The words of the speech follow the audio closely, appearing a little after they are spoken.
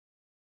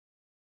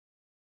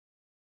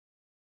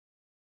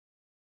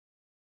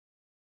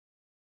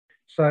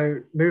So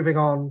moving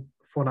on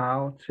for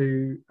now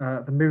to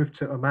the move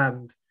to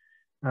amend,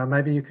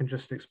 maybe you can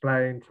just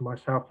explain to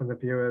myself and the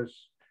viewers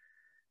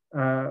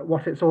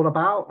what it's all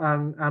about,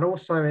 and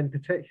also in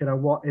particular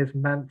what is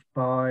meant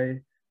by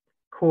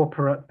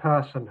corporate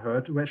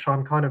personhood, which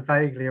I'm kind of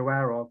vaguely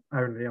aware of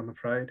only, I'm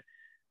afraid.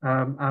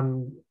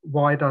 And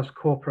why does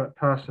corporate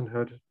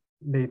personhood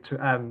need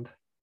to end?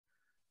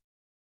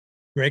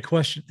 Great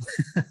question.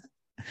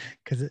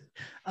 Because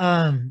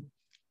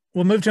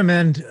well, Move to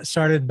Amend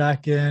started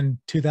back in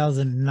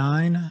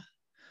 2009,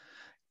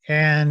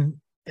 and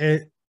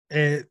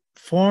it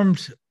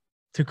formed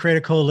to create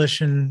a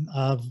coalition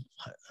of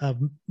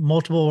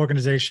multiple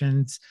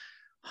organizations,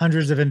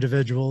 hundreds of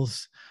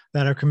individuals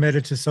that are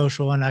committed to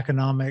social and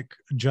economic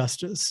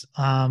justice,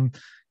 kind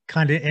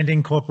of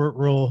ending corporate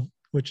rule,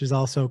 which is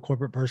also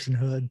corporate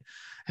personhood,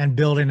 and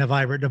building a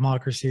vibrant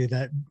democracy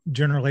that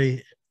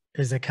generally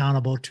is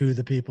accountable to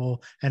the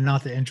people and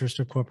not the interest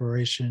of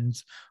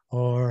corporations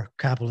or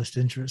capitalist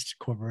interest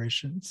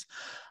corporations.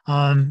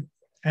 And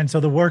so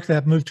the work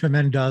that Move to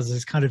Amend does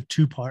is kind of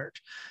two-part.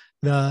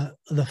 The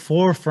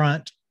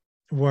forefront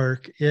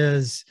work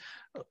is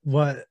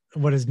what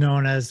is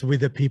known as We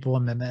the People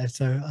Amendment.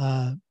 It's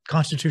a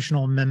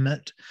constitutional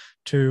amendment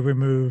to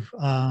remove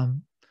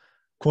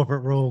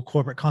corporate rule,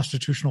 corporate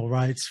constitutional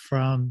rights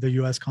from the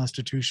U.S.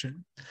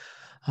 Constitution.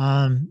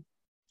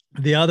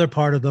 The other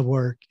part of the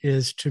work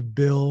is to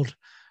build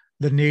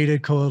the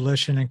needed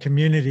coalition and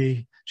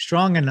community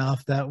strong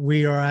enough that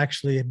we are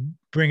actually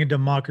bringing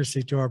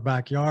democracy to our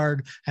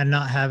backyard and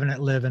not having it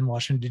live in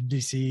Washington,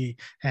 D.C.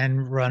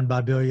 and run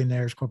by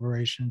billionaires,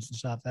 corporations and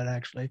stuff. That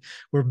actually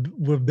we're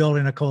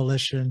building a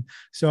coalition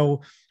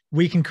so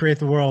we can create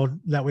the world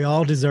that we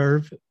all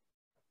deserve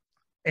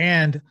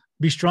and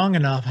be strong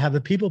enough, have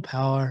the people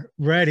power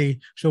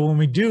ready. So when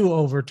we do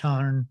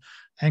overturn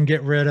and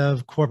get rid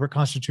of corporate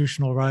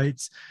constitutional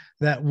rights,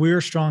 that we're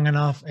strong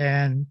enough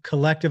and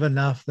collective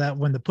enough that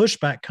when the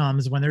pushback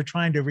comes, when they're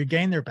trying to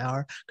regain their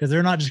power, because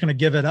they're not just going to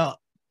give it up,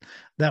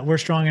 that we're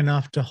strong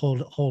enough to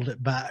hold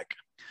it back.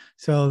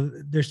 So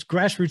there's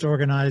grassroots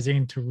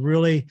organizing to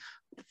really,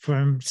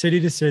 from city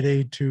to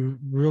city, to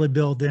really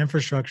build the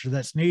infrastructure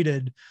that's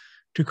needed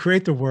to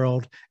create the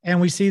world.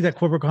 And we see that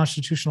corporate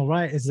constitutional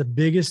right is the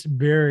biggest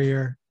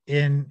barrier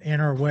in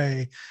our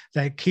way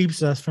that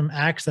keeps us from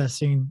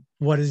accessing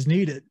what is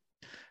needed.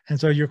 And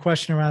so your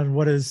question around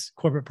what is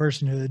corporate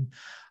personhood,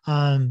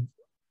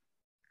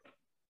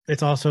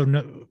 it's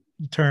also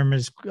term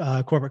is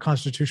corporate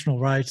constitutional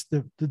rights.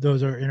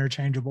 Those are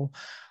interchangeable.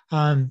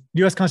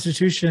 U.S.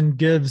 Constitution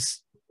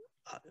gives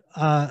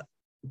an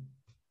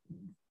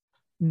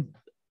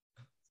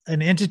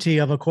entity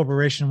of a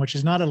corporation, which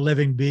is not a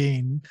living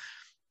being,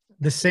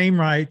 the same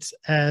rights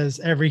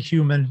as every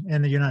human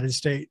in the United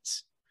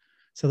States.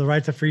 So the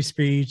right to free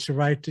speech, the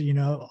right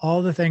to,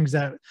 all the things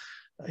that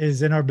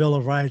is in our Bill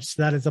of Rights,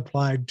 that is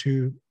applied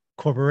to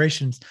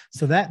corporations.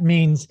 So that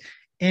means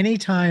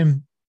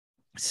anytime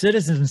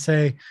citizens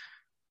say,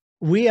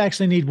 we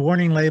actually need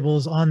warning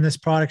labels on this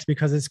product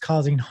because it's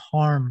causing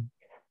harm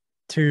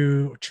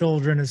to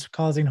children, it's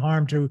causing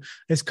harm to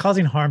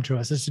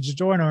us, it's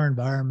destroying our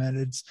environment,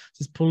 it's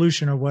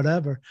pollution or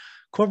whatever.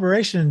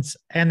 Corporations,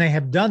 and they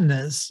have done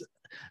this,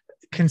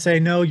 can say,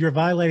 no, you're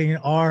violating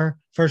our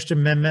First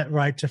Amendment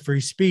right to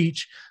free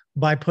speech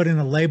by putting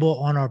a label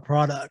on our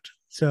product.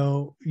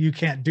 So you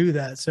can't do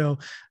that. So,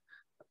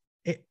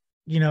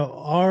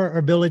 our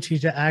ability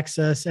to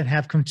access and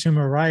have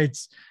consumer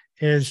rights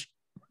is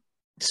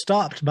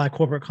stopped by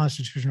corporate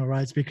constitutional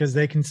rights because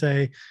they can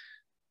say,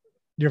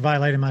 you're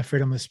violating my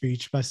freedom of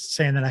speech by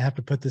saying that I have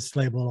to put this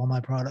label on my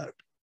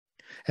product.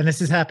 And this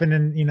has happened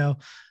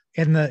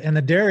in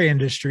the dairy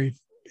industry.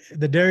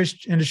 The dairy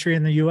industry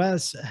in the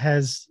U.S.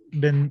 has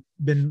been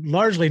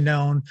largely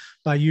known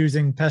by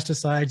using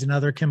pesticides and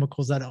other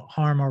chemicals that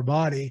harm our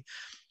body.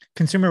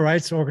 Consumer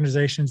rights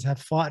organizations have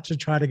fought to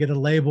try to get a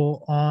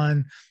label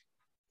on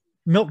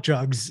milk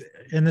jugs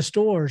in the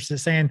stores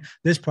that's saying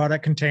this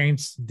product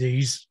contains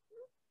these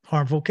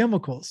harmful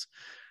chemicals.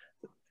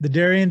 The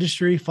dairy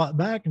industry fought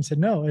back and said,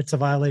 no, it's a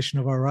violation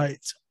of our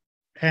rights.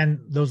 And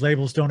those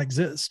labels don't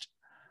exist.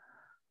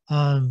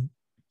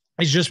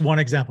 It's just one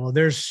example.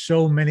 There's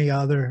so many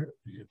other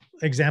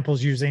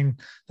examples using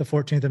the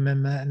 14th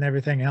Amendment and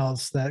everything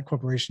else that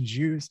corporations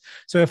use.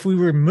 So if we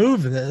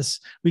remove this,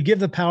 we give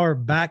the power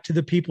back to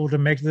the people to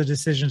make the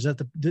decisions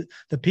that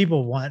the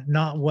people want,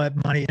 not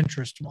what money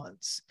interest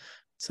wants.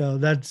 So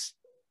that's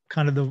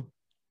kind of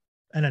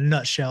in a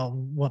nutshell,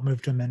 what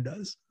Move to Amend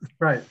does.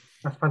 Right,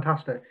 that's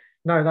fantastic.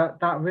 No,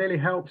 that really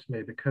helps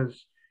me because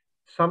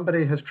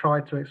somebody has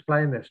tried to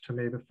explain this to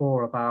me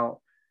before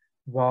about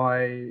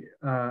why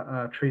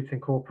treating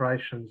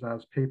corporations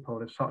as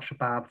people is such a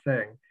bad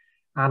thing.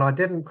 And I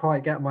didn't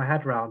quite get my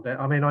head around it.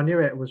 I mean, I knew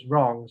it was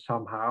wrong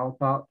somehow,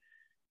 but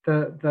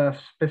the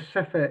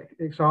specific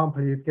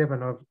example you've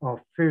given of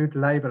food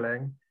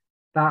labeling,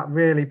 that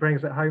really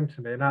brings it home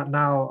to me.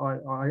 Now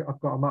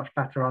I've got a much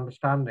better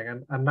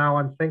understanding. And now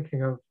I'm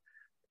thinking of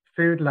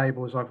food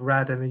labels I've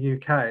read in the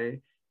UK,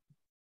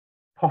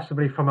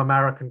 possibly from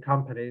American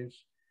companies,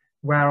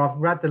 where I've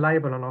read the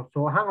label and I've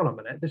thought, hang on a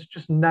minute, there's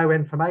just no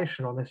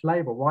information on this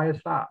label. Why is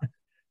that?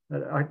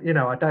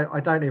 I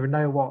don't even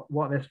know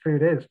what this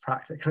food is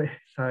practically.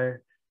 So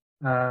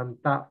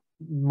that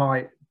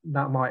might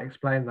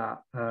explain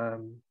that.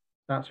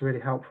 That's really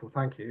helpful.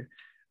 Thank you.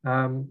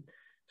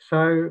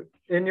 So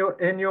in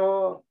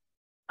your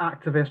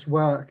activist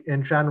work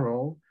in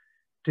general,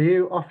 do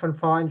you often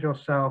find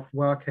yourself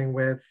working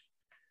with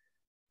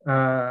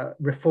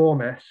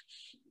reformists,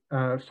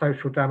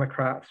 social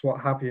democrats, what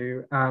have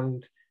you,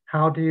 and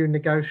how do you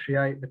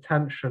negotiate the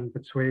tension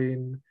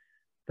between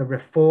the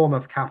reform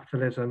of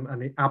capitalism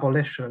and the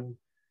abolition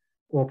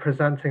or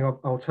presenting of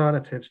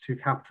alternatives to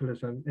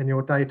capitalism in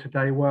your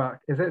day-to-day work?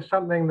 Is it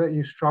something that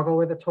you struggle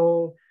with at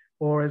all,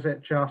 or is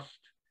it just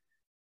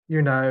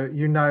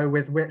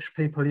with which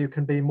people you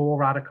can be more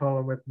radical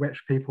and with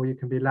which people you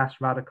can be less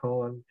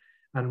radical,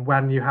 and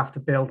when you have to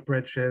build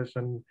bridges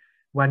and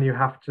when you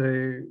have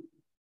to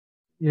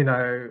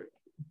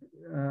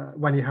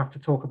when you have to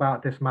talk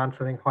about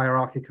dismantling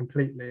hierarchy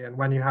completely, and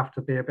when you have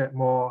to be a bit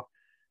more,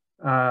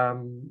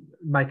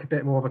 make a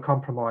bit more of a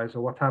compromise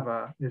or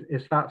whatever.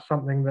 Is that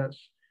something that's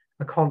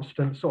a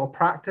constant sort of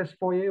practice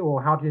for you,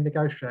 or how do you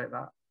negotiate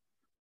that?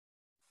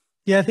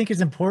 Yeah, I think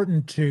it's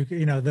important to,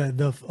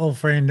 the old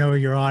phrase, know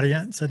your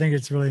audience. I think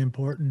it's really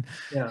important.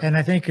 Yeah. And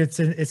I think it's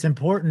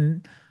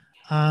important,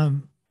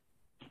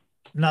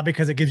 not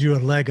because it gives you a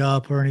leg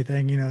up or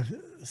anything,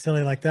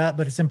 silly like that,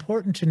 but it's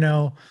important to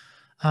know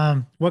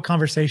what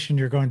conversation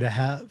you're going to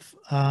have.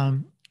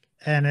 And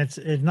it's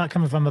not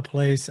coming from a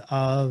place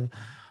of,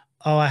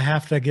 oh, I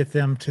have to get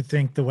them to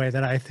think the way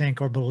that I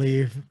think or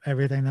believe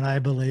everything that I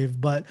believe,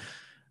 but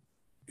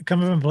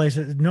coming from a place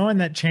of knowing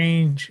that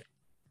change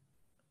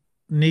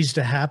needs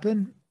to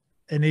happen.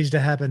 It needs to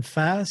happen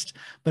fast,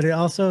 but it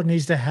also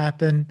needs to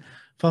happen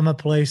from a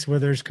place where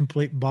there's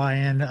complete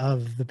buy-in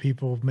of the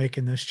people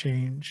making this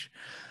change.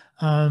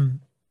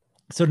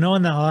 So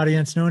knowing the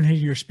audience, knowing who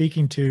you're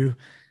speaking to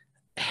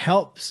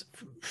helps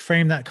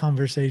frame that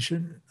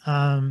conversation.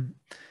 And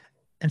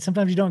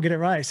sometimes you don't get it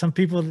right. Some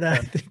people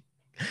that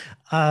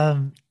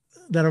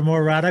that are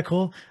more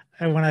radical,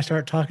 and when I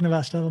start talking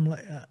about stuff, I'm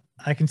like,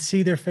 I can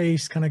see their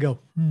face kind of go,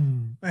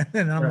 and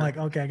I'm like,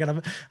 okay,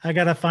 I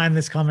gotta find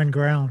this common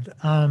ground.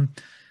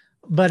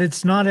 But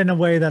it's not in a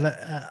way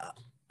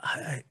that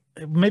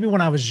maybe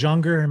when I was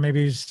younger, and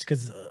maybe it's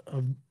because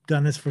I've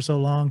done this for so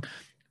long.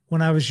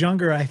 When I was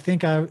younger, I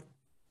think I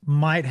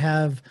might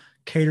have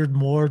catered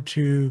more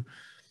to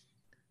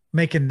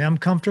making them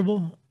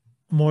comfortable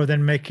more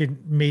than making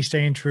me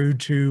staying true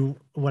to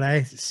what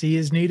I see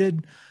is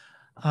needed.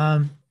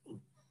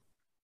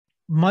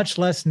 Much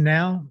less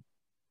now.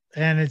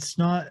 And it's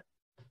not,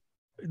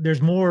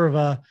 there's more of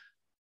a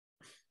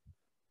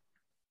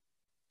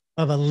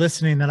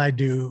listening that I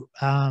do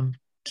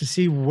to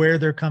see where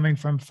they're coming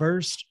from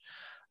first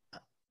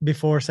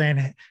before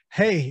saying,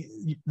 hey,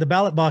 the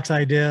ballot box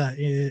idea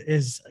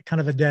is kind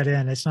of a dead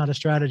end. It's not a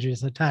strategy,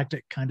 it's a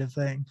tactic kind of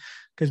thing.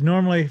 Because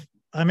normally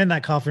I'm in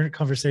that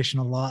conversation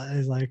a lot.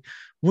 It's like,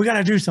 we got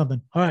to do something.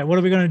 All right, what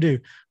are we going to do?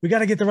 We got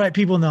to get the right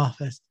people in the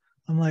office.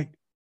 I'm like,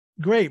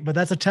 great, but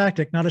that's a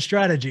tactic, not a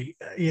strategy.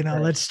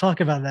 Right. Let's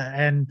talk about that.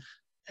 And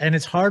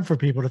it's hard for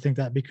people to think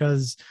that,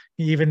 because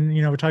even,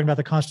 we're talking about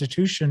the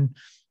Constitution.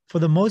 For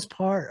the most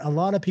part, a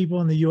lot of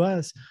people in the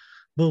US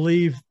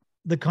believe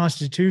the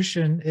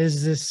Constitution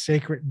is this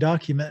sacred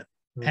document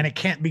and it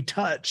can't be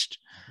touched,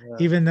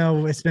 even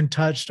though it's been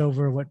touched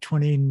over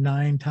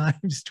 29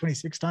 times,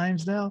 26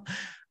 times now.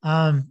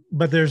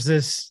 But there's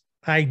this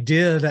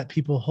idea that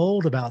people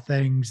hold about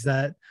things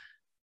that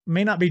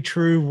may not be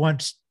true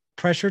once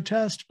pressure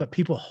test, but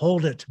people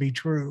hold it to be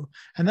true.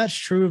 And that's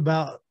true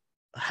about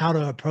how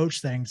to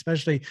approach things,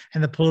 especially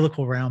in the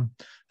political realm.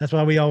 That's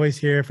why we always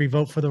hear, if we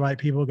vote for the right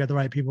people, get the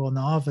right people in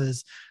the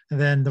office, and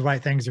then the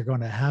right things are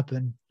going to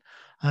happen.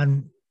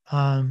 And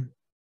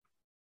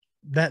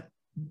that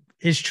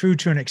is true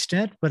to an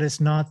extent, but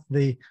it's not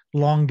the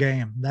long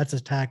game. That's a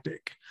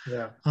tactic.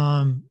 Yeah.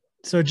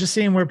 So just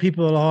seeing where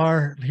people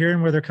are,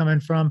 hearing where they're coming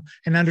from,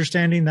 and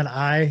understanding that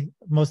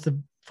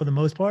for the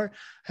most part,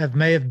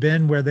 may have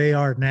been where they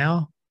are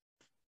now,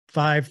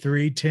 5,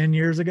 3, 10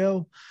 years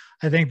ago.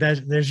 I think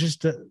that there's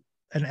just an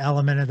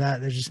element of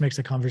that just makes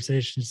the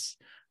conversations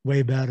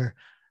way better,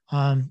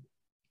 and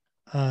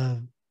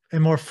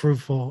more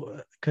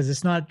fruitful, because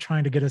it's not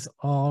trying to get us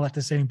all at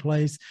the same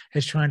place.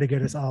 It's trying to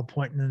get us all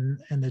pointing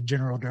in the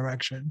general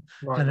direction.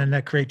 Right. And then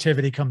that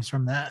creativity comes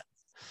from that.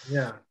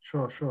 Yeah,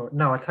 sure.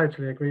 No, I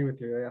totally agree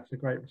with you. That's a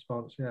great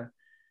response. Yeah.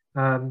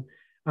 And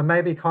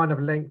maybe kind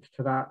of linked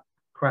to that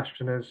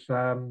question is,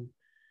 I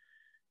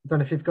don't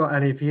know if you've got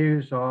any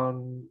views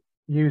on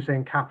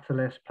using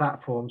capitalist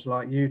platforms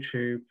like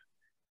YouTube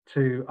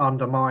to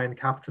undermine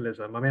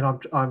capitalism. I mean,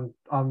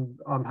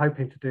 I'm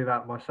hoping to do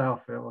that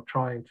myself, or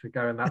trying to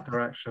go in that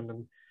direction.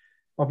 And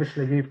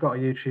obviously, you've got a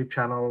YouTube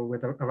channel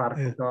with a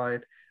radical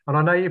guide, and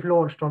I know you've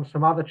launched on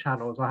some other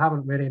channels. I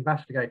haven't really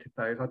investigated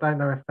those. I don't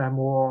know if they're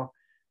more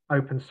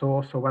open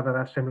source or whether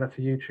they're similar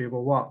to YouTube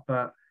or what.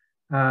 But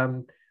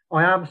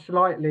I am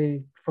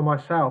slightly, for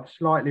myself,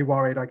 slightly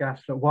worried, I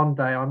guess, that one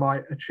day I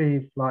might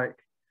achieve like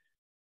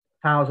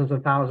thousands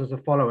and thousands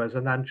of followers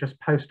and then just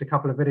post a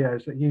couple of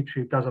videos that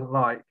YouTube doesn't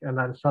like, and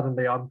then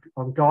suddenly I'm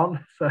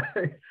gone. So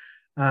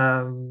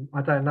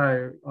I don't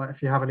know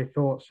if you have any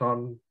thoughts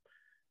on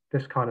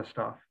this kind of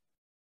stuff.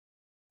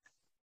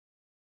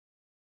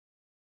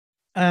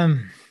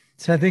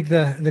 So I think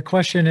the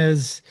question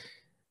is,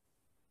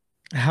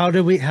 how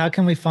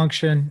can we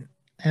function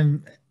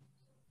and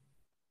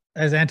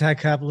as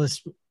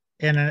anti-capitalist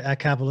in a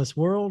capitalist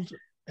world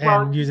and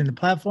Well, using the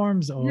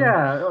platforms, or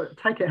yeah,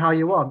 take it how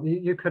you want.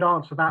 You could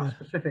answer that yeah.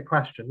 specific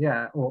question,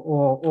 yeah,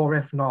 or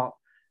if not,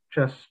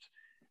 just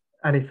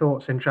any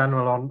thoughts in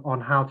general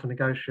on how to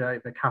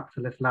negotiate the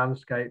capitalist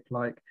landscape.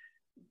 Like,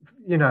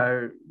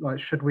 like,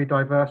 should we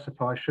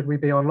diversify? Should we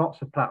be on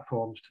lots of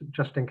platforms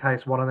just in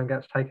case one of them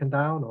gets taken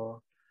down?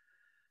 Or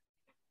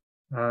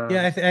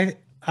Yeah,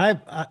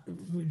 I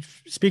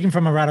speaking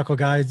from a radical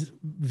guy's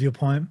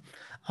viewpoint,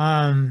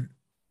 um,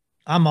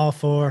 I'm all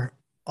for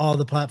all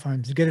the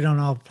platforms, get it on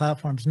all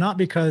platforms, not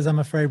because I'm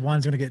afraid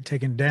one's going to get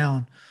taken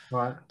down,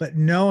 right, but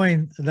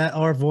knowing that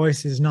our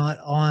voice is not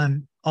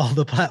on all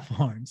the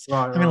platforms.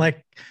 right, I mean, right,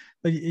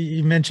 like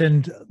you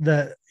mentioned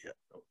that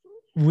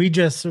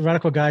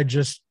Radical Guy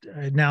just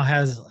now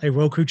has a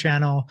Roku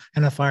channel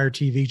and a Fire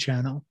TV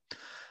channel.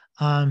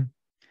 Um,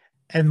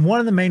 and one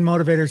of the main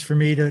motivators for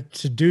me to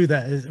do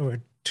that is, or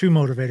two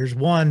motivators.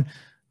 One,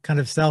 kind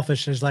of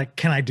selfish, is like,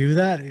 can I do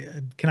that?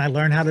 Can I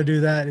learn how to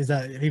do that? Is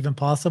that even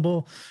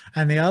possible?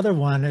 And the other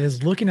one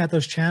is looking at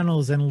those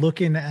channels and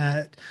looking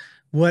at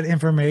what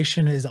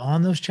information is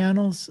on those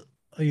channels,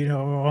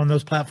 or on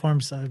those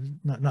platforms,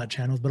 not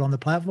channels, but on the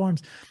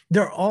platforms.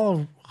 They're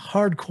all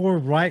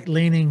hardcore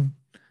right-leaning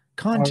oh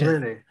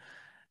content. really,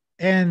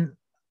 And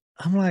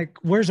I'm like,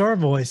 where's our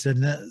voice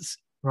in this?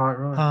 right,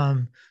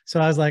 right, So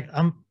I was like,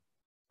 I'm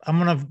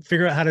gonna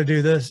figure out how to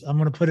do this. I'm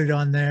gonna put it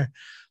on there.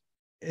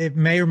 It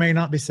may or may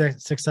not be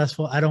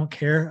successful. I don't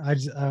care.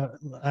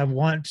 I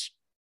want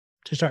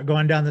to start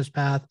going down this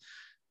path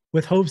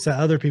with hopes that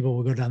other people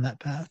will go down that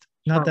path.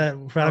 Not that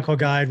Radical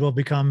Guide will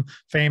become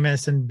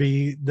famous and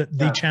be the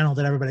yeah, channel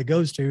that everybody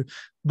goes to,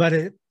 but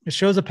it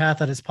shows a path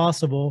that is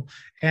possible,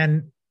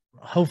 and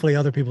hopefully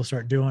other people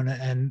start doing it,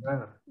 and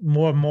yeah,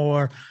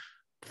 more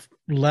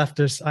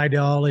leftist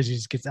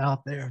ideologies gets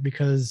out there.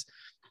 Because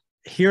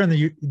here in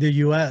the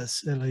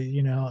U.S., and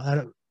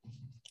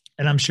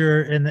I'm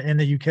sure in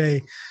the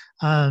UK,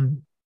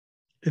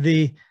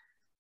 the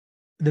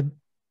the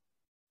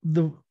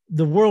the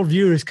the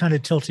worldview is kind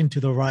of tilting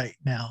to the right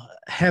now,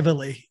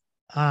 heavily.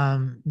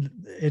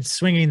 It's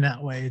swinging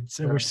that way.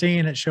 We're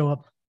seeing it show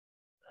up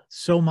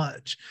so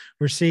much.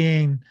 We're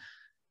seeing.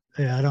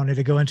 Yeah, I don't need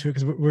to go into it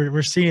because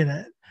we're seeing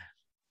it,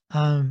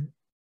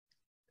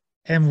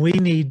 and we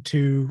need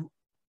to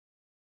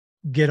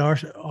get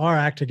our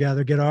act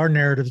together, get our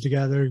narratives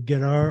together,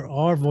 get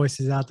our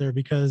voices out there,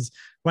 because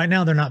right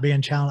now they're not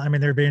being challenged. I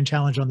mean, they're being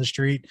challenged on the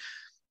street.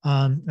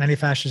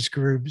 Anti-fascist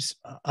groups,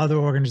 other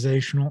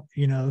organizational,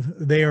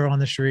 they are on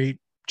the street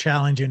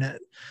challenging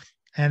it.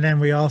 And then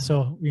we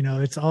also,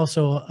 it's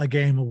also a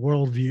game of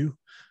worldview.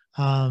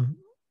 And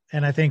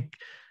I think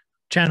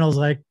channels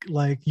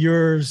like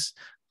yours,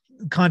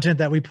 content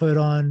that we put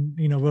on,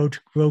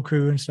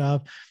 Roku and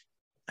stuff,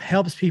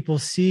 helps people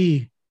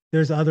see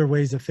there's other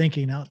ways of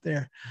thinking out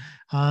there.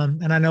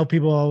 And I know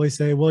people always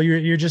say, well,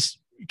 you're just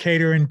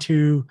catering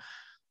to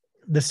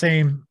the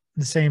same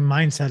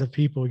mindset of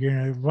people.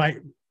 Right.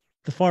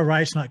 The far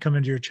right's not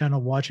coming to your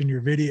channel, watching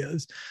your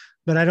videos.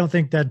 But I don't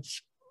think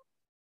that's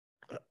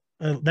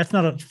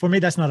not for me,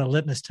 that's not a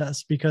litmus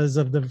test, because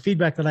of the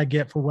feedback that I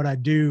get for what I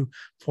do,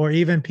 for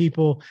even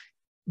people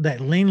that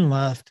lean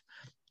left.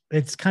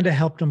 It's kind of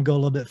helped them go a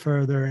little bit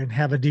further and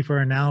have a deeper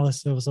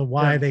analysis of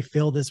why they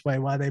feel this way,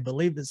 why they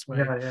believe this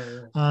way.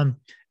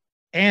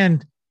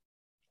 And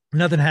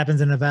nothing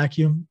happens in a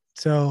vacuum.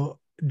 So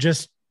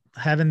just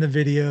having the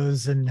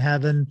videos and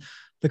having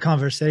the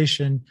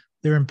conversation,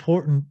 they're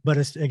important, but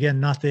it's, again,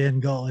 not the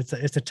end goal. It's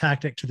a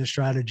tactic to the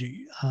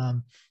strategy,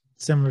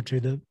 similar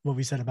to what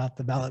we said about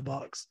the ballot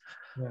box.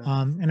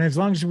 And as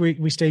long as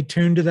we stay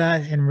tuned to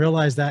that and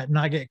realize that, and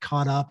not get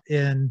caught up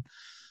in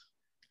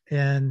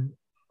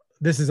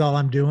this is all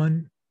I'm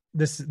doing,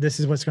 this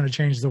is what's going to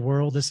change the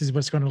world, this is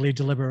what's going to lead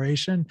to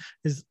liberation,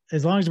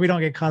 as long as we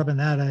don't get caught up in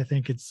that, I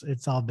think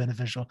it's all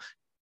beneficial.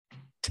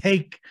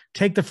 Take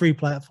the free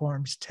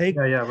platforms,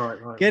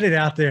 right. Get it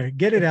out there.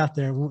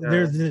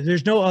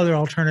 There's no other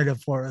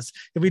alternative for us.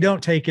 If we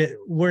don't take it,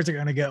 where's it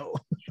going to go?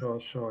 Sure,